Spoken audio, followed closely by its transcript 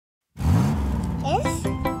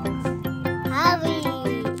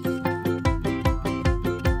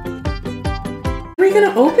we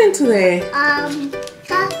gonna open today?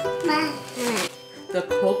 CoComelon. The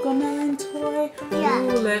CoComelon toy? Yeah.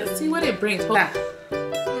 Ooh, let's see what it brings. Hold on.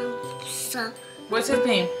 So, What's his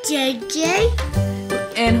name?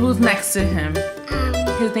 JJ. And who's next to him?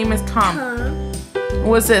 His name is Tom.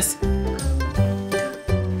 What's this?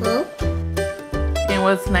 Bo. And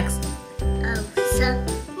what's next? So,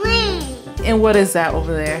 wing. And what is that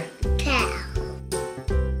over there? Cow.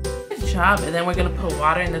 Good job. And then we're gonna put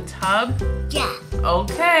water in the tub? Yeah.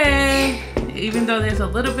 Okay. Even though there's a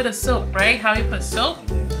little bit of soap, right? How you put soap?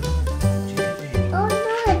 Oh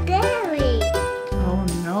no, a berry. Oh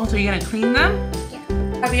no, so you're gonna clean them? Yeah.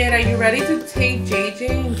 Javier, are you ready to take JJ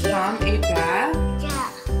and Tom a bath?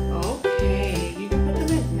 Yeah. Okay, you can put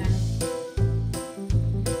them in now.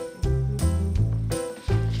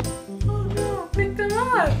 Oh no, pick them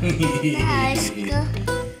up. Let's go.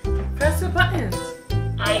 Press the buttons.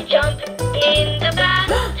 I jump in the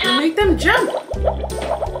bathtub. You make them jump.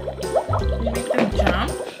 You make them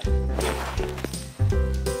jump.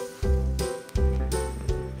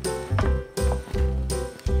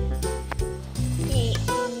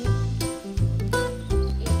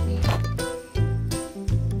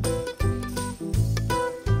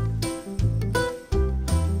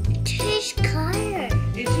 Change color.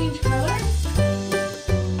 It changed colors?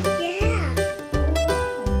 Yeah.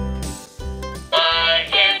 My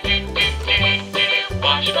hair,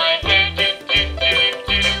 wash my hair,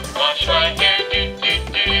 wash my hair,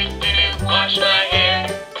 wash my hair,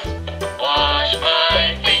 wash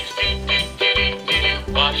my face,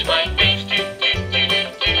 wash my face,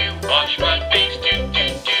 wash my face,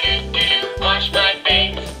 wash my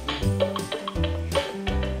face.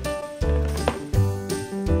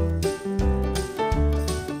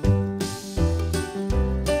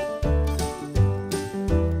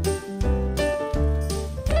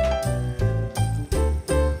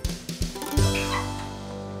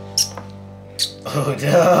 Oh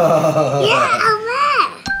no! Yeah, I'm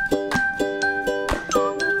wet.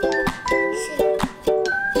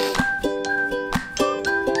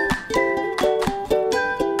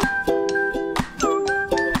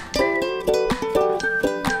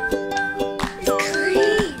 It's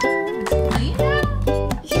clean. Clean now?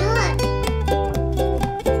 Yeah.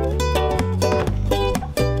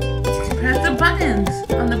 Press the buttons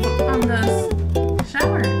on the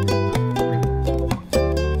shower.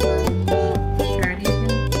 Dirty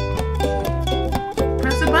again.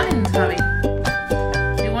 Press the buttons, Javi.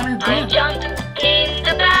 You want to I dance? jumped in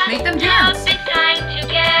the bathtub. Make them dance. It's time to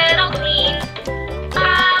get all clean.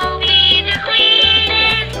 I'll be the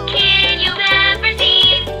cleanest kid you've ever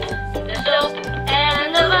seen. The soap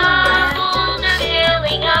and the bubbles are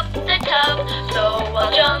filling up the tub, so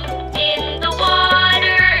I'll jump in the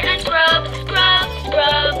water and scrub, scrub,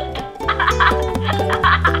 scrub.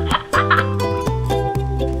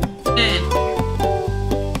 Good.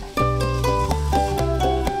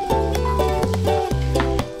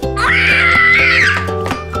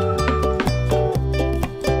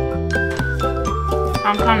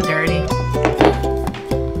 Tom dirty.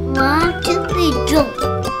 Want to be jump.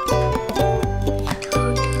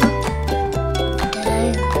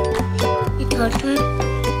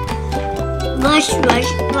 Wash,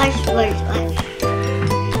 wash, wash, wash.